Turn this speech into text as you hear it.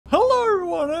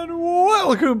everyone, and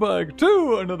welcome back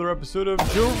to another episode of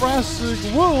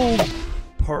Jurassic World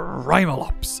Primal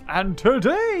Ops. And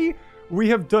today, we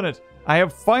have done it. I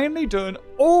have finally done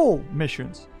all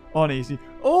missions on easy,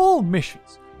 all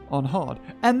missions on hard,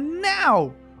 and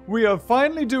now we are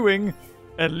finally doing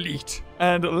Elite.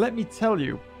 And let me tell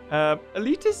you,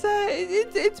 Elite is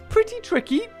it's pretty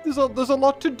tricky. There's a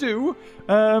lot to do,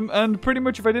 and pretty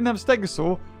much if I didn't have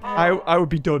Stegosaur, I would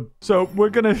be done. So we're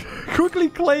gonna quickly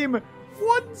claim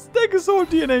one Stegosaur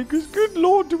DNA, because good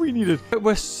lord do we need it.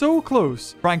 We're so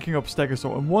close ranking up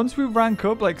Stegosaur, and once we rank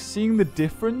up, like seeing the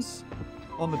difference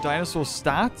on the dinosaur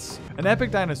stats, an epic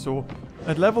dinosaur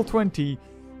at level 20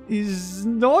 is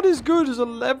not as good as a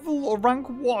level or rank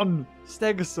 1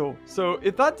 Stegosaur. So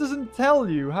if that doesn't tell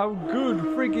you how good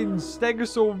friggin'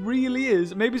 Stegosaur really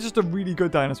is, maybe it's just a really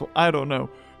good dinosaur, I don't know.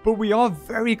 But we are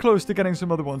very close to getting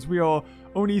some other ones. We are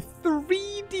only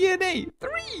 3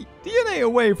 DNA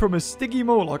away from a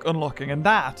Stygimoloch unlocking, and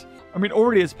that, I mean,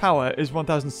 already its power is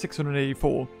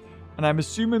 1684. And I'm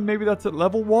assuming maybe that's at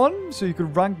level 1, so you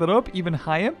could rank that up even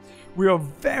higher. We are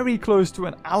very close to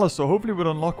an Allosaur. Hopefully we'll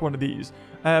unlock one of these.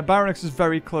 Baronix is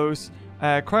very close.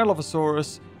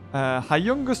 Cryolophosaurus,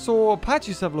 Hyungosaur,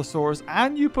 Pachycephalosaurus,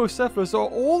 and Eupocephalus are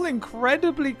all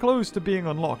incredibly close to being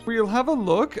unlocked. We'll have a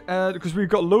look, because we've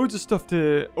got loads of stuff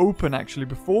to open, actually,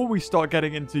 before we start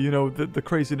getting into, you know, the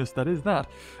craziness that is that.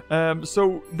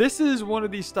 So this is one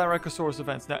of these Styracosaurus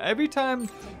events. Now, every time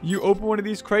you open one of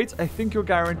these crates, I think you're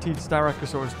guaranteed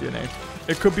Styracosaurus DNA.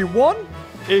 It could be 1,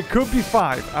 it could be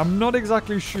 5. I'm not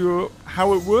exactly sure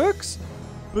how it works,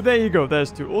 but there you go,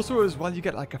 there's 2. Also, as well, you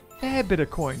get like a fair bit of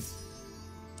coins.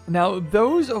 Now,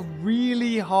 those are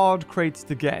really hard crates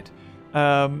to get,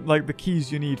 like the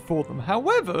keys you need for them.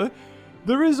 However,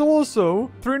 there is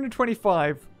also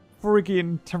 325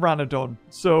 friggin' Pteranodon.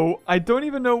 So, I don't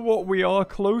even know what we are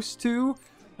close to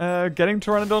getting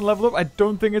Pteranodon level up. I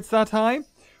don't think it's that high.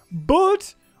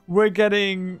 But we're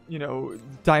getting, you know,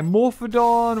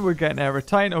 Dimorphodon, we're getting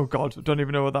Eratitan. Oh god, I don't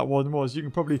even know what that one was. You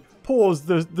can probably pause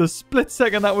the split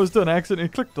second that was done. I accidentally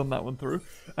clicked on that one through.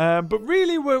 But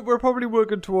really, we're probably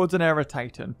working towards an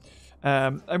Eratitan.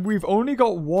 And we've only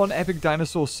got one epic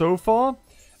dinosaur so far.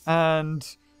 And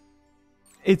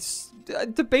it's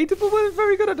debatable whether it's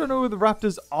very good. I don't know who the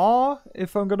raptors are,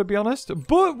 if I'm going to be honest.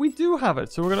 But we do have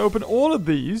it. So we're going to open all of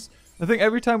these. I think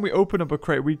every time we open up a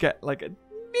crate, we get like a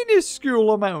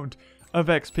minuscule amount of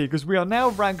XP, because we are now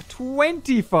ranked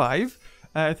 25.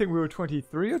 I think we were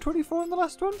 23 or 24 in the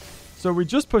last one. So we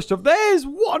just pushed up. There's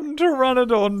one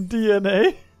Pteranodon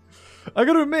DNA. I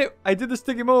gotta admit, I did the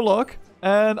Stygimoloch,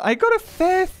 and I got a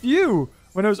fair few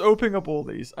when I was opening up all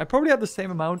these. I probably had the same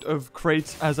amount of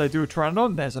crates as I do a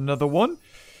Pteranodon. There's another one.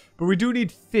 But we do need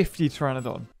 50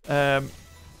 Pteranodon.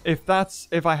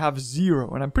 If I have 0,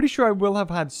 and I'm pretty sure I will have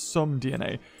had some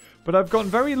DNA. But I've gotten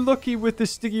very lucky with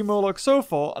this Stygimoloch so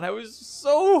far, and I was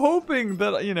so hoping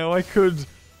that, you know, I could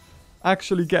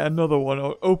actually get another one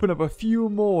or open up a few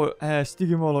more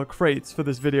Stygimoloch crates for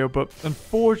this video. But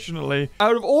unfortunately,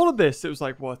 out of all of this, it was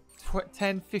like, what,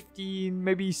 10, 15,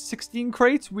 maybe 16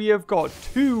 crates? We have got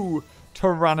 2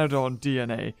 Pteranodon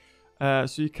DNA.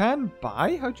 So you can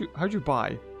buy? How'd you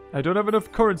buy? I don't have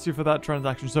enough currency for that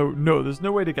transaction, so no, there's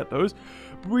no way to get those.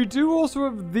 But we do also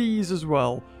have these as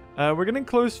well. We're getting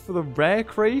close for the rare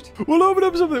crate. We'll open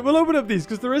up something. We'll open up these,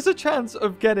 because there is a chance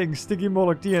of getting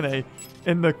Stygimoloch DNA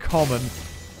in the common.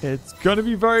 It's going to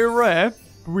be very rare,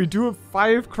 but we do have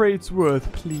 5 crates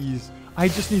worth, please. I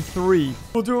just need 3.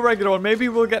 We'll do a regular one. Maybe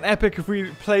we'll get epic if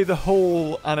we play the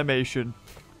whole animation.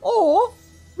 Or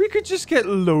we could just get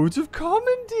loads of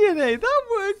common DNA. That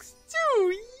works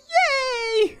too.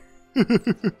 Yay!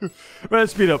 Right,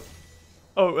 let's speed up.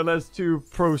 Oh, and there's 2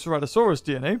 Proceratosaurus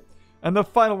DNA. And the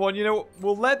final one, you know,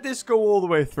 we'll let this go all the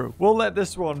way through. We'll let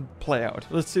this one play out.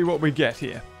 Let's see what we get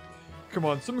here. Come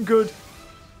on, something good.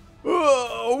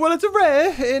 Oh, well, it's a rare,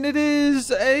 and it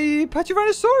is a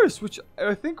Pachyrhinosaurus, which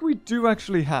I think we do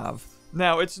actually have.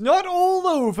 Now, it's not all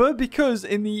over, because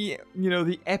in the, you know,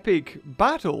 the epic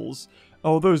battles,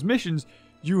 or those missions,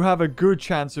 you have a good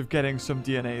chance of getting some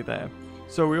DNA there.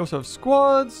 So we also have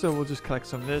squads, so we'll just collect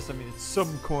some of this. I mean, it's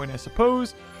some coin, I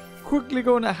suppose. Quickly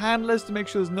go into handlers to make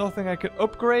sure there's nothing I can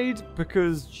upgrade,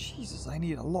 because Jesus, I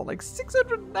need a lot, like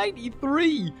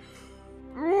 693.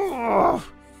 Ugh.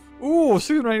 Ooh,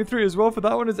 693 as well for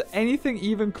that one. Is anything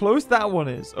even close? That one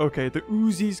is. Okay, the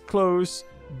Uzi's close.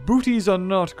 Booties are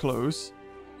not close.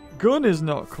 Gun is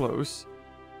not close.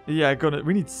 Yeah, gun.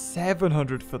 We need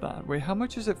 700 for that. Wait, how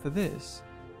much is it for this?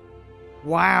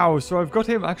 Wow, so I've got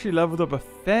him actually leveled up a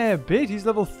fair bit. He's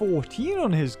level 14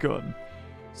 on his gun.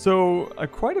 So,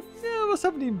 quite a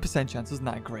well, 17% chance isn't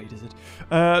that great, is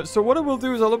it? So what I will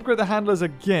do is I'll upgrade the handlers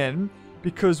again,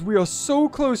 because we are so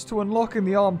close to unlocking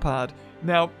the arm pad.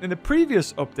 Now, in the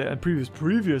previous update, and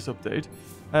previous update,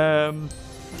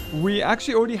 we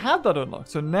actually already had that unlocked.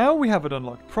 So now we have it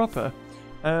unlocked proper.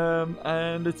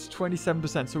 And it's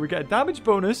 27%. So we get a damage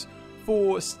bonus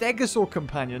for Stegosaur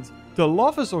companions,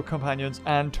 Dilophosaur companions,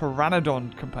 and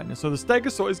Pteranodon companions. So the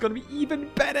Stegosaur is going to be even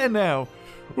better now,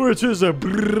 which is a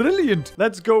brilliant.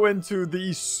 Let's go into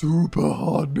the super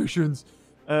hard missions.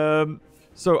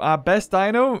 So our best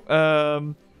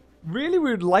dino, really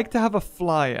we would like to have a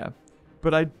flyer,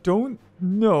 but I don't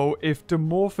know if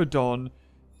Dimorphodon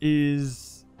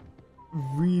is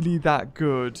really that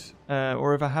good,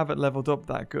 or if I have it leveled up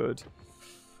that good.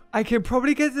 I can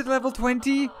probably get it to level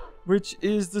 20, which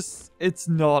is this. It's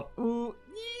not. Ooh,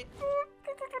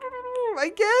 I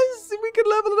guess we could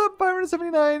level it up by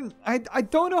 179. I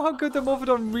don't know how good the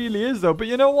Dimorphodon really is though, but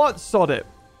you know what? Sod it.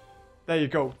 There you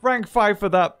go. Rank 5 for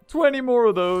that. 20 more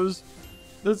of those.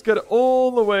 Let's get it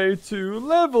all the way to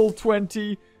level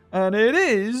 20, and it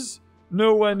is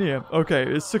nowhere near. Okay,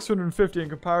 it's 650 in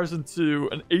comparison to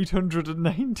an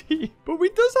 890. But we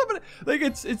does have it. Like,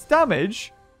 it's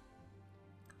damage.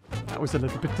 That was a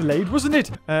little bit delayed, wasn't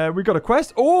it? We got a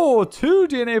quest. Oh, 2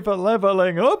 DNA for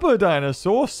leveling up a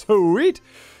dinosaur. Sweet.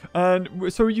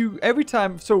 And so you, every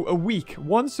time, so a week,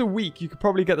 once a week, you could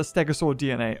probably get the Stegosaur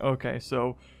DNA. Okay,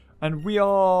 so, and we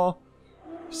are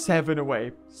 7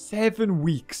 away. 7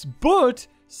 weeks. But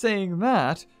saying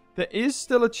that, there is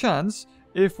still a chance.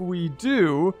 If we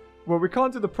do, well, we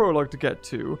can't do the prologue to get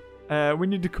to. We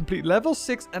need to complete level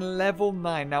 6 and level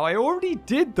 9. Now, I already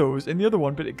did those in the other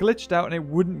one, but it glitched out and it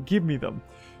wouldn't give me them.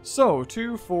 So,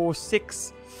 2, 4,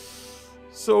 6.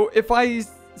 So, if I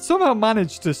somehow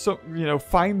manage to,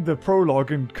 find the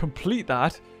prologue and complete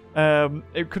that,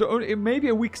 it maybe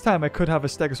a week's time I could have a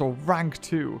Stegosaur rank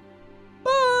 2.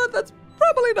 But that's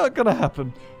probably not going to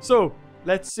happen. So,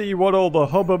 let's see what all the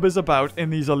hubbub is about in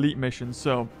these elite missions.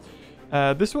 So,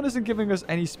 this one isn't giving us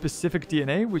any specific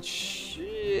DNA, which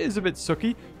is a bit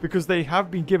sucky, because they have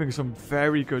been giving some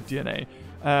very good DNA.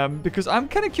 Because I'm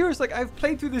kind of curious, like, I've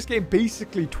played through this game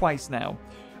basically twice now,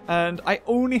 and I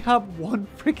only have one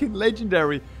freaking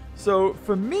legendary. So,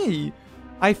 for me,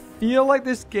 I feel like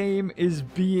this game is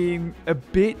being a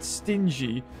bit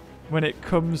stingy when it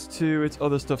comes to its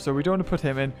other stuff. So, we don't want to put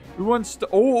him in. We want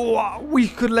oh, we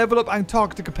could level up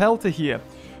Antarctica Pelta here,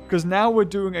 because now we're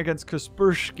doing against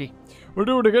Kaspersky. We're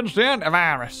doing against the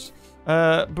antivirus.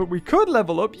 But we could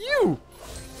level up you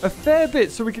a fair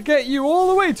bit, so we could get you all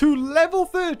the way to level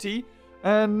 30.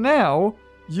 And now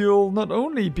you'll not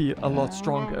only be a lot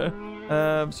stronger.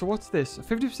 So what's this? A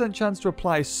 50% chance to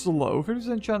apply slow,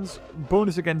 50% chance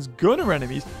bonus against gunner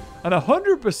enemies, and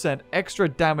 100% extra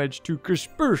damage to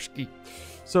Kaspersky.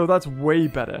 So that's way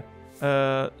better.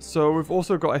 So we've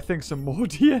also got, I think, some more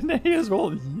DNA as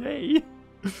well. Yay!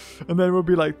 And then we'll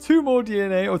be like 2 more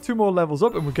DNA or 2 more levels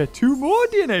up, and we'll get 2 more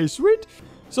DNA. Sweet.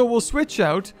 So we'll switch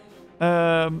out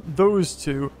those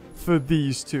 2 for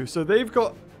these 2. So they've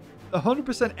got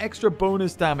 100% extra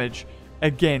bonus damage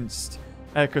against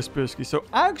Kaspersky. So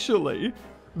actually,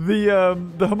 the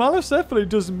Homalocephaly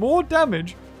does more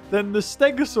damage than the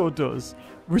Stegosaur does,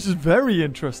 which is very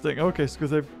interesting. Okay, so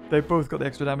because they've both got the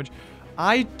extra damage.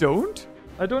 I don't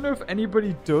know if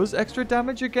anybody does extra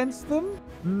damage against them.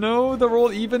 No, they're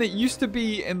all even. It used to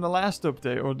be in the last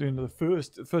update, or in the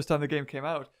first time the game came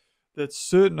out, that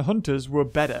certain hunters were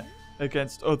better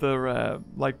against other,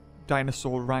 like,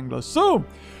 dinosaur wranglers. So,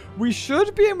 we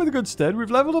should be in with a good stead. We've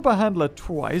leveled up our handler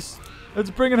twice. Let's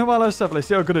bring in Homalocephaly,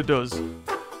 see how good it does.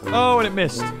 Oh, and it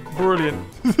missed. Brilliant.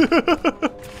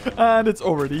 And it's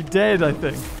already dead, I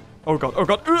think. Oh, God. Oh,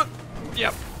 God.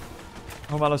 Yep.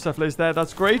 Homalocephaly is there.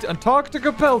 That's great.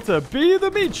 Antarctica Pelta, be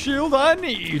the meat shield I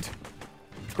need.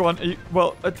 Go on.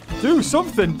 Do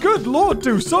something. Good Lord,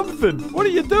 do something. What are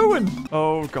you doing?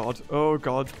 Oh, God. Oh,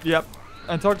 God. Yep.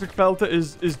 Antarctica Pelta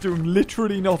is doing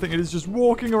literally nothing. It is just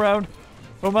walking around.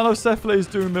 Homalocephaly is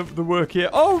doing the work here.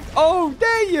 Oh,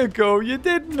 there you go. You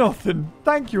did nothing.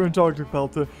 Thank you, Antarctica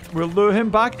Pelta. We'll lure him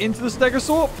back into the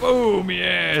Stegosaur. Boom,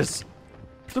 yes.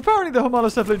 So apparently the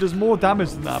Homalocephaly does more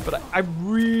damage than that, but I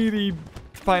really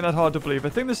find that hard to believe. I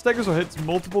think the Stegosaur hits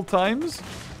multiple times.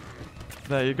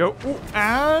 There you go. Ooh,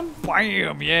 and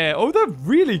bam, yeah. Oh, they're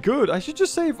really good. I should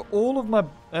just save all of my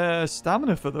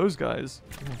stamina for those guys.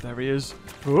 Oh, there he is.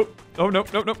 Oh, no.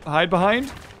 Hide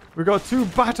behind. We got 2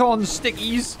 baton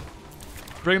stickies.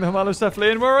 Bring the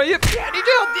Homalocephaly in. Where are you? Yeah, he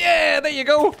jumped. Yeah, there you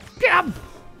go. Bam.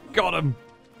 Got him.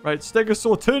 Right,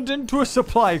 Stegosaur turned into a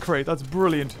supply crate. That's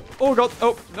brilliant. Oh, God.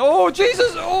 Oh,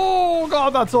 Jesus. Oh,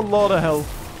 God, that's a lot of health.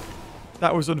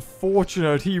 That was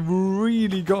unfortunate. He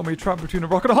really got me trapped between a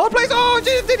rock and a hard place. Oh,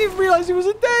 jeez, didn't even realize he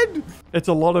wasn't dead. It's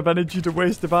a lot of energy to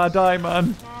waste if I die,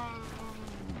 man.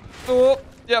 Oh,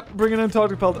 yep, bringing in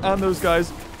Target Pelt and those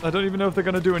guys. I don't even know if they're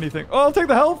going to do anything. Oh, I'll take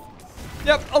the health.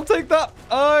 Yep, I'll take that.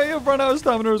 I have run out of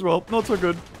stamina as well. Not so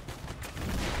good.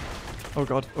 Oh,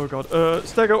 God. Oh, God.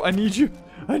 Stego, I need you.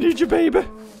 I need you, baby.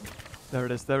 There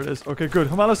it is. There it is. Okay, good.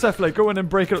 Homalocephali, go in and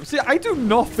break it up. See, I do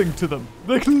nothing to them.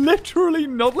 Like, literally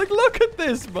not. Like, look at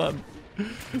this, man.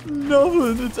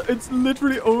 Nothing. It's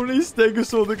literally only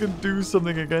Stegosaur that can do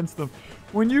something against them.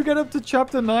 When you get up to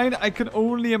Chapter 9, I can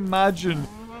only imagine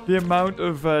the amount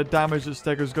of damage that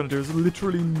Stego's going to do. Is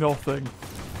literally nothing.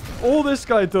 All this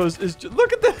guy does is just...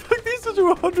 Look at this. Like, these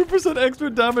do 100% extra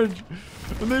damage.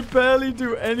 And they barely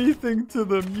do anything to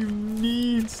them. You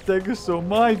need Stegosaur.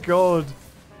 My God.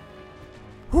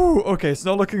 Whew, okay, it's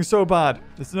not looking so bad.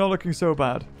 It's not looking so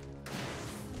bad.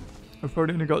 We've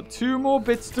probably only got 2 more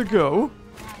bits to go.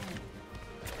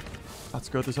 That's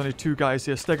good. There's only 2 guys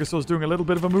here. Stegosaur's doing a little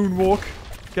bit of a moonwalk.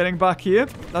 Getting back here.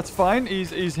 That's fine.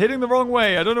 He's hitting the wrong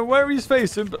way. I don't know where he's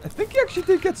facing, but I think he actually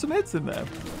did get some hits in there.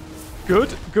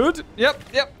 Good, good. Yep.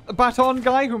 A baton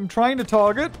guy who I'm trying to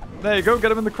target. There you go.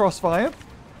 Get him in the crossfire.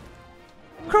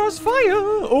 Crossfire!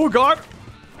 Oh, God.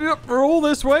 Yep, we're all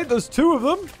this way. There's 2 of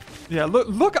them. Yeah,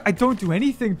 look, I don't do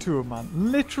anything to him, man.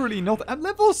 Literally nothing. I'm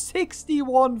level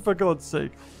 61, for God's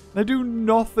sake. I do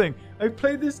nothing. I've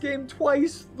played this game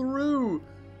twice through,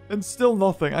 and still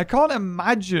nothing. I can't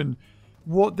imagine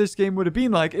what this game would have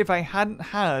been like if I hadn't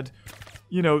had,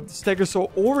 you know,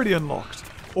 Stegosaur already unlocked,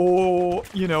 or,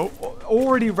 you know,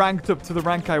 already ranked up to the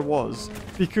rank I was.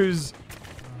 Because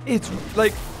it's,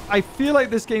 like, I feel like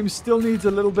this game still needs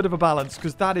a little bit of a balance,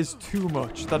 because that is too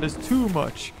much. That is too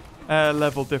much.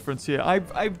 Level difference here.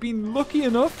 I've been lucky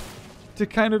enough to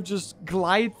kind of just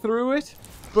glide through it,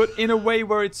 but in a way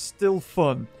where it's still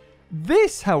fun.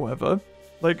 This, however,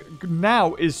 like,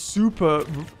 now is super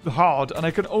hard, and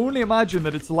I can only imagine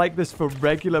that it's like this for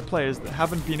regular players that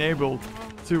haven't been able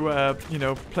to, you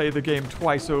know, play the game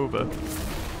twice over.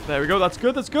 There we go. That's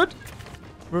good. That's good.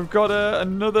 We've got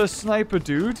another sniper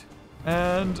dude,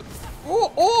 and...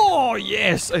 Oh,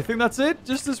 yes. I think that's it.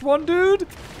 Just this one dude.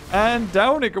 And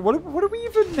down it goes. What are we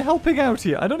even helping out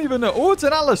here? I don't even know. Oh, it's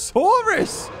an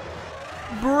Allosaurus.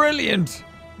 Brilliant.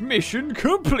 Mission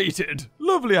completed.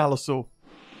 Lovely Allosaur.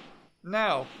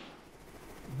 Now,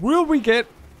 will we get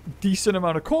decent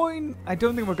amount of coin? I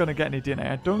don't think we're going to get any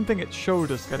DNA. I don't think it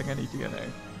showed us getting any DNA.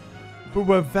 But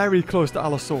we're very close to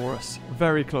Allosaurus.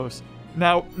 Very close.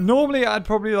 Now, normally I'd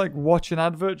probably like watch an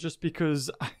advert just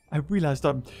because I realized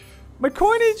my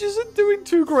coinage isn't doing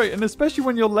too great, and especially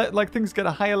when you're like things get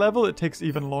a higher level, it takes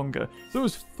even longer. So it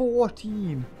was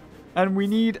 14, and we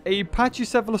need a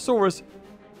Pachycephalosaurus,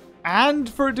 and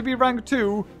for it to be rank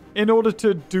 2 in order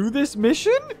to do this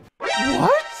mission.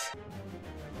 What?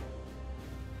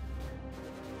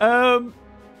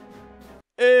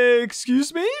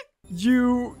 Excuse me?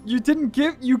 You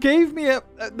gave me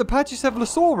the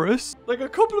Pachycephalosaurus like a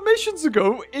couple of missions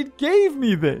ago. It gave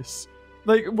me this.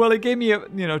 Like, well, it gave me,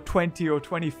 you know, 20 or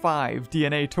 25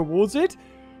 DNA towards it,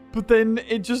 but then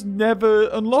it just never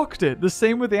unlocked it. The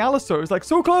same with the Allosaur. It's like,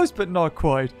 so close, but not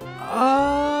quite.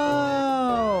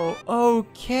 Oh,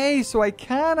 okay. So I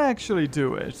can actually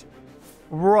do it.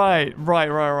 Right.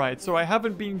 So I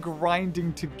haven't been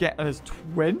grinding to get as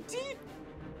 20?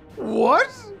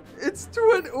 What? It's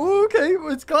 20. Okay.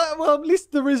 Well, at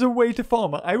least there is a way to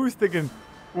farm it. I was thinking,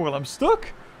 well, I'm stuck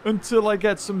until I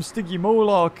get some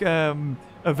Stygimoloch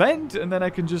event, and then I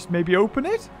can just maybe open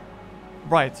it.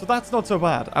 Right, so that's not so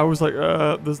bad. I was like,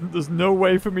 there's no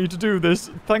way for me to do this.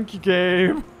 Thank you,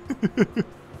 game.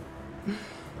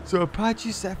 So a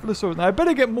Pachycephalosaurus. Now, I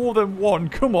better get more than one.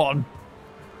 Come on.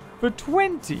 For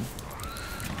 20.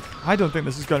 I don't think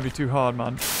this is going to be too hard,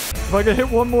 man. If I get hit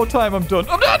one more time, I'm done.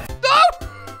 I'm done! No!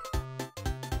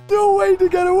 No way to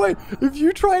get away. If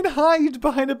you try and hide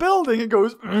behind a building, it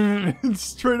goes and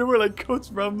straight away like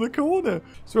cuts around the corner.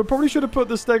 So I probably should have put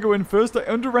the Stego in first. I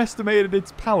underestimated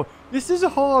its power. This is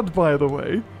hard, by the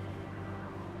way.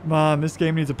 Man, this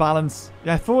game needs a balance.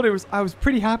 Yeah, I was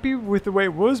pretty happy with the way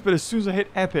it was, but as soon as I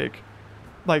hit epic,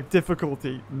 like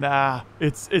difficulty, nah.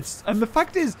 And the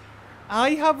fact is,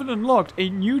 I haven't unlocked a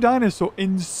new dinosaur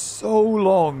in so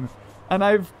long, and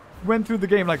I've went through the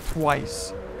game like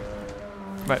twice.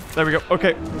 Right, there we go.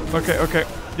 Okay.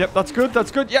 Yep, that's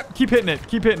good. Yep, keep hitting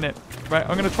it. Right,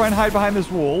 I'm going to try and hide behind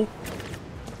this wall.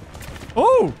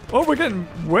 Oh, we're getting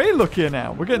way luckier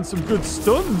now. We're getting some good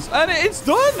stuns. And it's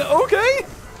done. Okay.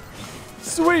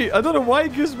 Sweet. I don't know why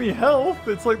it gives me health.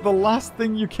 It's like the last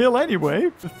thing you kill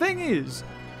anyway. The thing is,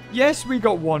 yes, we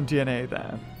got 1 DNA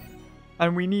there.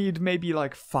 And we need maybe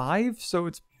like 5, so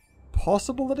it's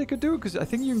possible that I could do it, because I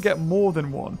think you can get more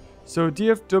than one. So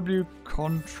DFW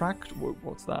contract.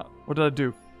 What's that? What did I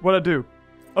do? What did I do?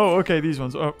 Oh, okay, these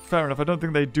ones. Oh, fair enough. I don't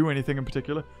think they do anything in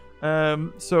particular.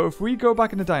 So if we go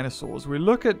back into dinosaurs, we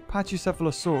look at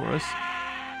Pachycephalosaurus.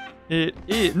 It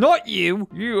is not you.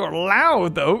 You're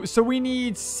loud though. So we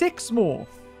need 6 more.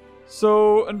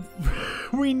 So and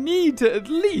we need to at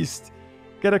least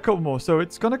get a couple more. So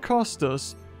it's gonna cost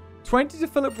us 20 to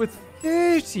fill up with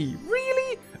 30.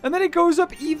 Really? And then it goes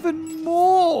up even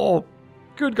more.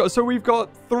 Good God. So we've got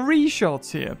 3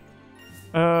 shots here.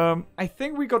 I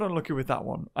think we got unlucky with that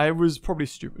one. I was probably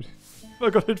stupid. I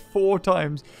got hit 4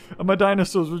 times. And my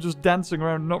dinosaurs were just dancing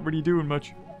around, not really doing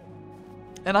much.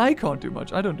 And I can't do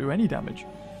much. I don't do any damage.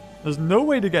 There's no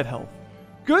way to get health.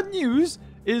 Good news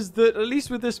is that at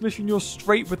least with this mission, you're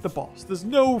straight with the boss. There's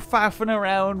no faffing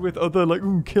around with other, like,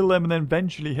 ooh, kill them and then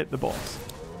eventually hit the boss.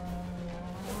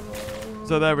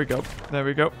 So there we go. There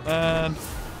we go. And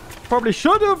probably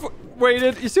should have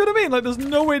waited. You see what I mean? Like, there's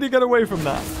no way to get away from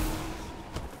that.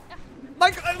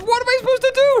 Like, what am I supposed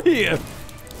to do here?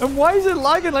 And why is it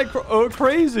lagging like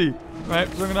crazy? Right,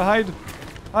 so I'm going to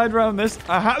hide around this.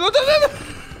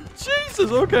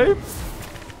 Jesus, okay.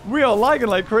 We are lagging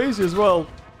like crazy as well.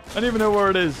 I don't even know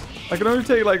where it is. I can only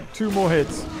take like 2 more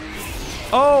hits.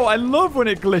 Oh, I love when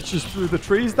it glitches through the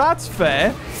trees. That's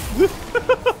fair.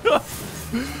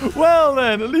 Well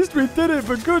then, at least we did it.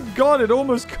 But good God, it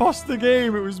almost cost the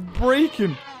game. It was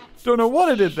breaking. Don't know what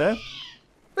I did there.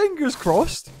 Fingers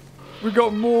crossed. We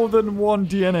got more than 1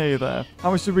 DNA there.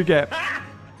 How much did we get?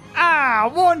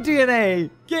 Ah, 1 DNA.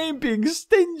 Game being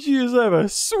stingy as ever.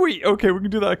 Sweet. Okay, we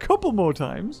can do that a couple more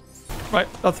times. Right,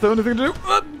 that's the only thing to do.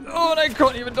 Oh, and I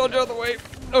can't even dodge out of the way.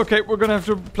 Okay, we're going to have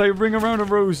to play Ring Around the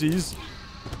Rosies.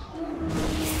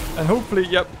 And hopefully,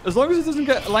 yep, as long as it doesn't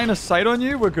get a line of sight on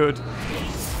you, we're good.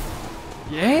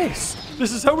 Yes.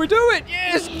 This is how we do it.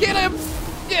 Yes, get him.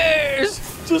 Yes.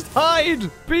 Just hide!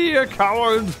 Be a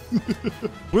coward!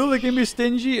 Will the game be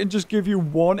stingy and just give you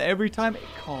 1 every time? It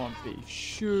can't be,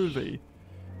 surely.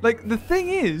 Like, the thing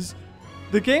is,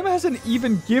 the game hasn't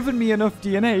even given me enough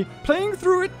DNA, playing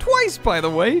through it twice, by the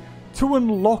way, to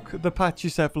unlock the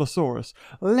Pachycephalosaurus,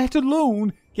 let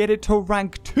alone get it to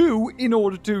rank 2 in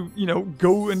order to, you know,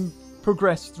 go and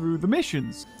progress through the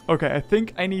missions. Okay, I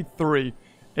think I need 3.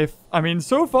 I mean,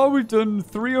 so far we've done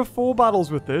 3 or 4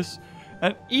 battles with this,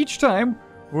 and each time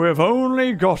we've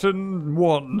only gotten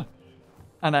 1.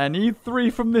 And I need 3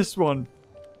 from this one.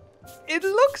 It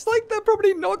looks like they're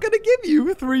probably not going to give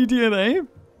you 3 DNA.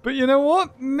 But you know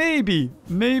what? Maybe.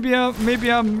 Maybe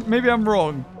I'm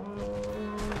wrong.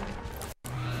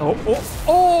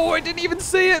 Oh, I didn't even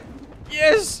see it.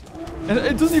 Yes. And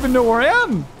it doesn't even know where I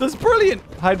am. That's brilliant.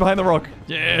 Hide behind the rock.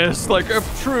 Yes, like a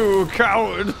true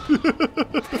coward.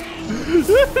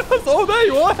 Oh, there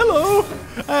you are. Hello.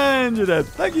 And you're dead.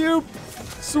 Thank you.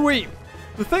 Sweet.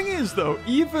 The thing is, though,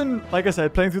 even, like I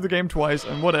said, playing through the game twice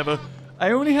and whatever,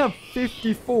 I only have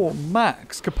 54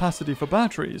 max capacity for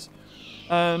batteries.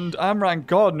 And I'm ranked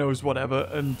God knows whatever,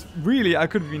 and really, I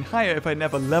could have been higher if I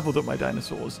never leveled up my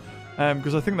dinosaurs.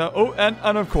 Because I think that, oh,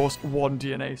 and of course, 1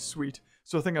 DNA, sweet.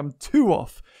 So I think I'm 2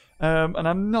 off. And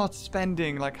I'm not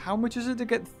spending, like, how much is it to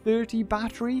get 30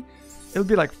 battery? It'll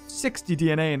be like 60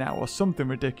 DNA now or something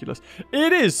ridiculous.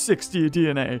 It is 60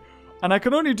 DNA. And I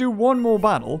can only do 1 more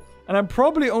battle, and I'm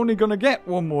probably only going to get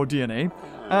 1 more DNA.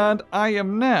 And I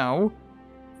am now...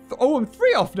 Oh, I'm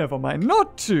 3 off, never mind,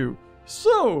 not 2.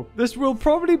 So, this will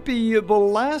probably be the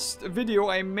last video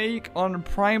I make on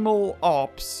Primal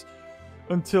Ops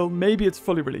until maybe it's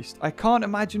fully released. I can't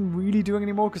imagine really doing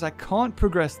any more because I can't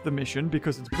progress the mission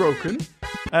because it's broken.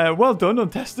 Well done on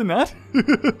testing that.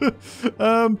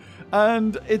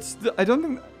 And it's... I don't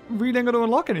think really I'm going to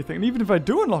unlock anything. And even if I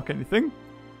do unlock anything...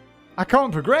 I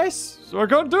can't progress, so I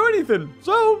can't do anything.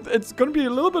 So, it's going to be a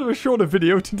little bit of a shorter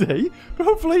video today, but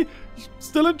hopefully you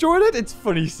still enjoyed it. It's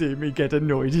funny seeing me get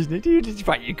annoyed, isn't it? It's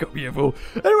fine, you got me a fool.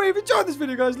 Anyway, if you enjoyed this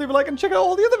video, guys, leave a like and check out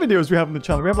all the other videos we have on the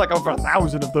channel. We have like over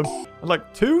 1,000 of them. And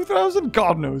like 2,000?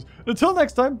 God knows. Until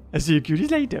next time, I'll see you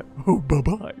cuties later. Oh,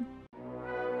 bye-bye.